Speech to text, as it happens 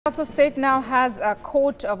Delta State now has a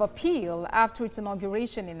court of appeal after its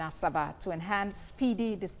inauguration in Asaba to enhance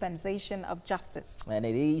speedy dispensation of justice. And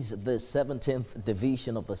it is the 17th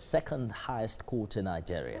division of the second highest court in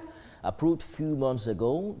Nigeria. Approved few months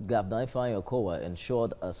ago, Governor Okowa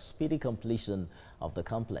ensured a speedy completion of the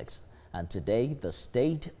complex. And today, the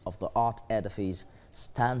state-of-the-art edifice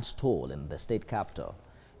stands tall in the state capital.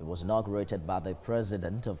 It was inaugurated by the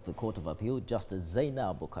president of the Court of Appeal, Justice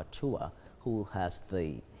Zainab Bukalchuwa, who has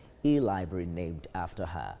the e-library named after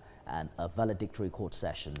her, and a valedictory court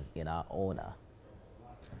session in our honor.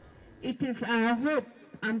 It is our hope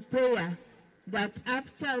and prayer that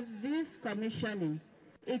after this commissioning,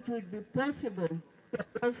 it will be possible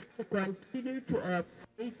for us to continue to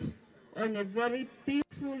operate on a very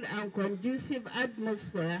peaceful and conducive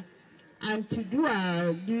atmosphere and to do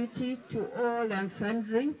our duty to all and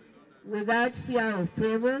sundry without fear of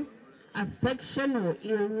favor, affection or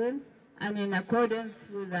ill will, and in accordance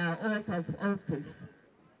with our oath of office.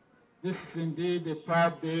 This is indeed a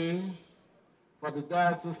proud day for the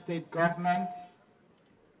Delta State government,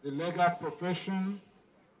 the legal profession,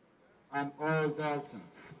 and all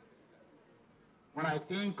Deltans. When I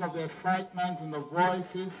think of the excitement in the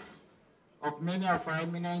voices of many of our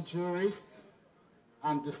eminent jurists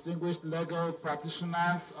and distinguished legal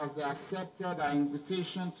practitioners as they accepted our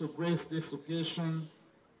invitation to grace this occasion,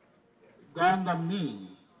 it dawned on me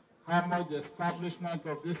how much the establishment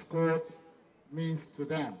of this court means to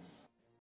them.